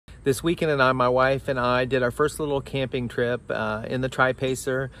This weekend my wife and I did our first little camping trip in the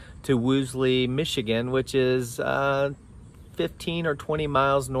Tri-Pacer to Woosley, Michigan, which is 15 or 20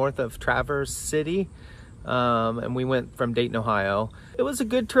 miles north of Traverse City. And we went from Dayton, Ohio. It was a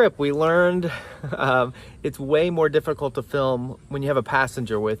good trip. We learned it's way more difficult to film when you have a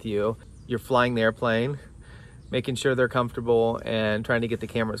passenger with you. You're flying the airplane, making sure they're comfortable and trying to get the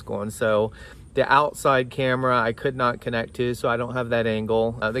cameras going. So the outside camera I could not connect to, so I don't have that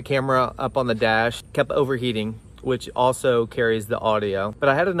angle. The camera up on the dash kept overheating, which also carries the audio. But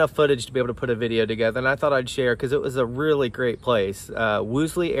I had enough footage to be able to put a video together, and I thought I'd share because it was a really great place.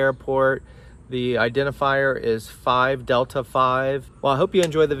 Woosley Airport, the identifier is 5 Delta 5. Well, I hope you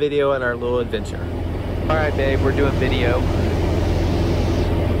enjoy the video and our little adventure. All right, babe, we're doing video.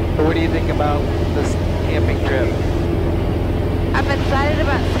 So what do you think about this camping trip? I'm excited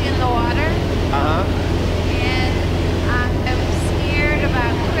about seeing the water. And I'm scared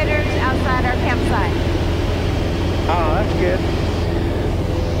about critters outside our campsite. Oh, that's good.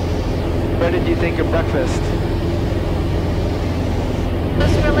 What did you think of breakfast? It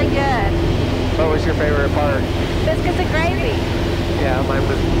was really good. What was your favorite part? Biscuits and gravy. Yeah,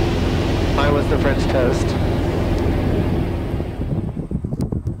 mine was the French toast.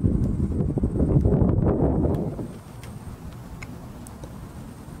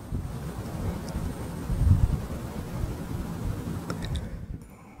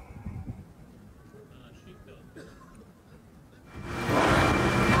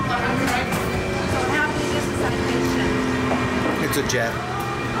 It's a jet.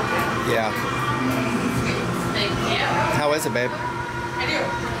 Yeah. Thank you. How is it, babe?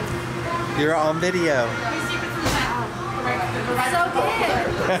 I do. You're on video. So good.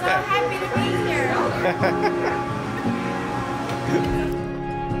 So happy to be here.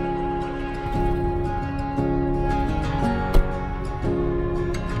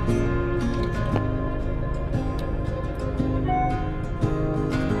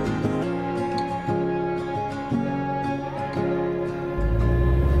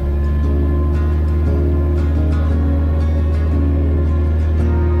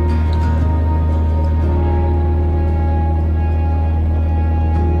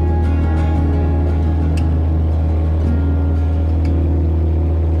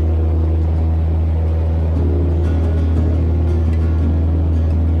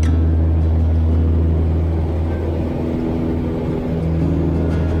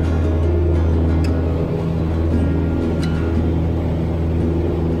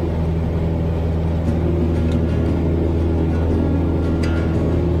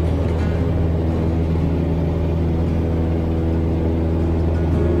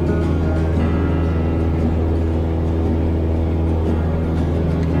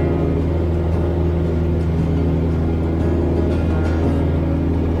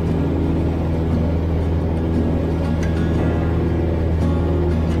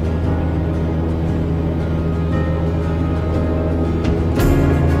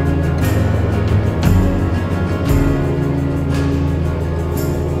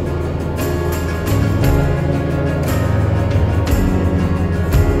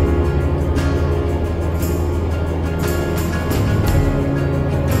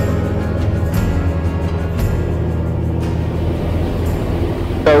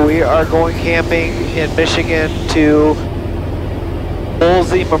 So we are going camping in Michigan to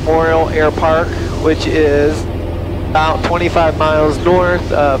Woosley Memorial Air Park, which is about 25 miles north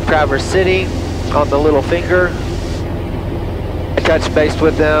of Traverse City on the Little Finger. I touched base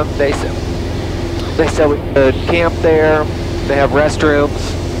with them. They said we could camp there. They have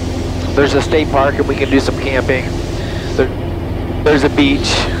restrooms. There's a state park and we can do some camping. There's a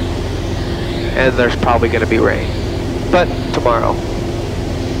beach and there's probably going to be rain, but tomorrow.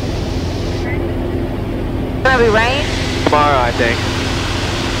 Gonna be rain? Tomorrow, I think.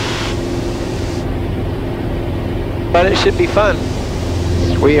 But it should be fun.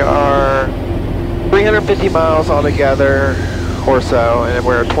 We are 350 miles altogether or so, and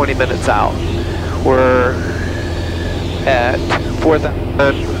we're 20 minutes out. We're at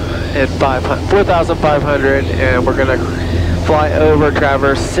 4,500, and we're gonna fly over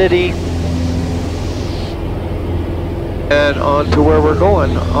Traverse City and on to where we're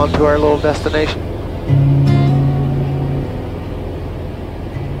going, on to our little destination.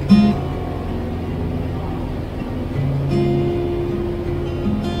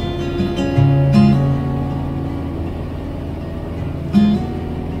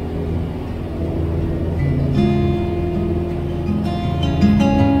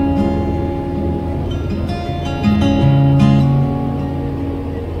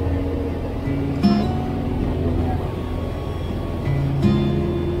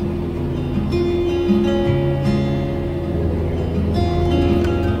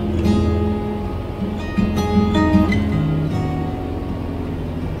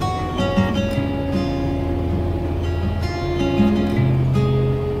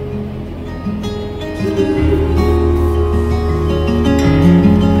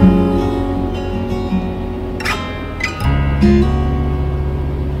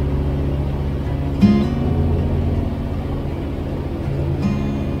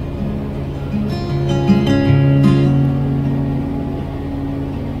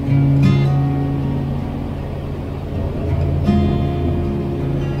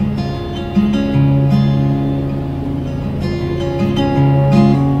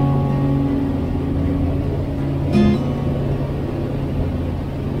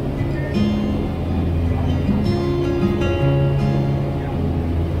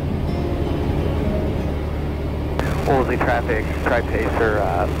 traffic, Tri-Pacer,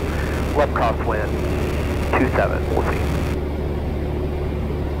 left crosswind, 27, Woosley.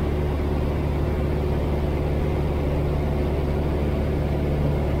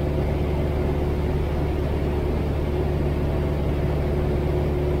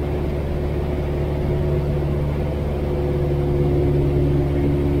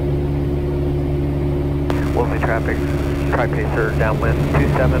 Woosley traffic, Tri-Pacer, downwind,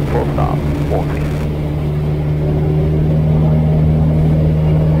 27, full stop, Woosley.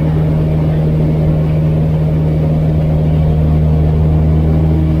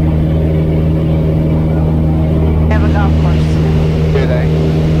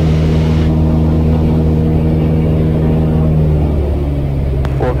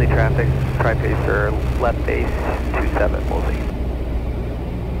 Traffic, Tri-Pacer, left base, 27, Woosley.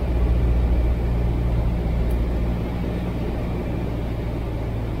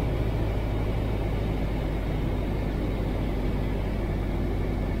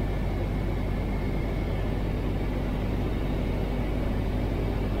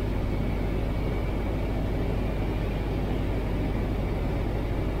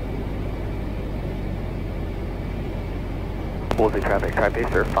 Woosley traffic,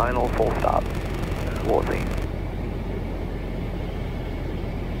 Tri-Pacer, final full stop, Woosley.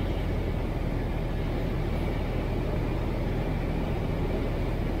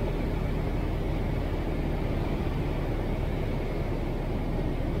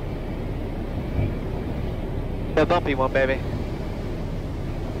 The bumpy one, baby.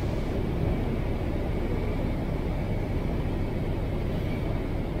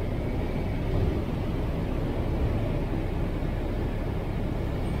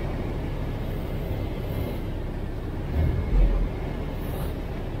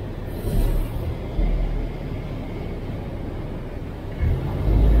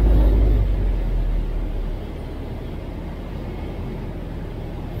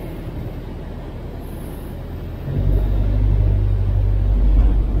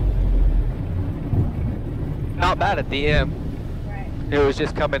 Not bad at the end. Right. It was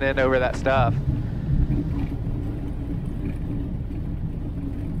just coming in over that stuff.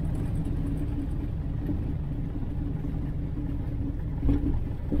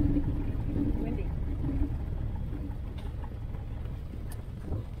 Windy.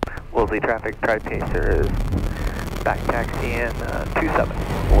 Woosley traffic, Tri-Pacer is back taxiing 27.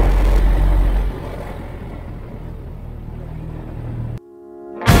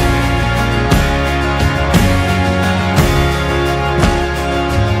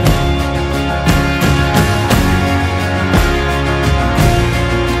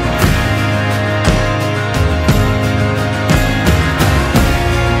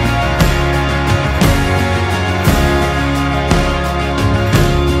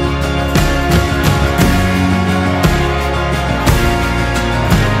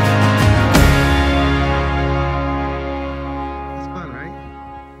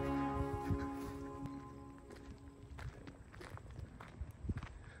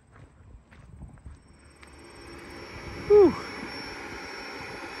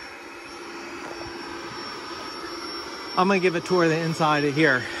 I'm gonna give a tour of the inside of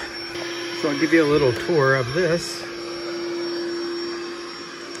here. So I'll give you a little tour of this.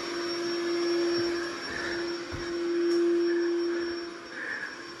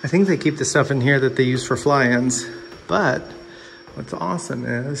 I think they keep the stuff in here that they use for fly-ins, but what's awesome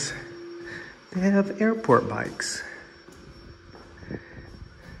is they have airport bikes. A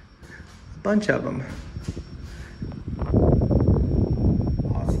bunch of them.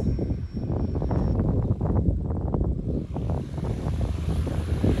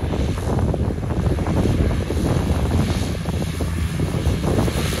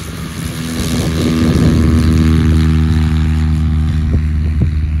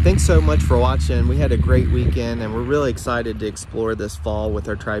 Thanks so much for watching. We had a great weekend and we're really excited to explore this fall with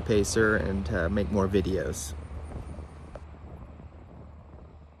our Tri-Pacer and make more videos.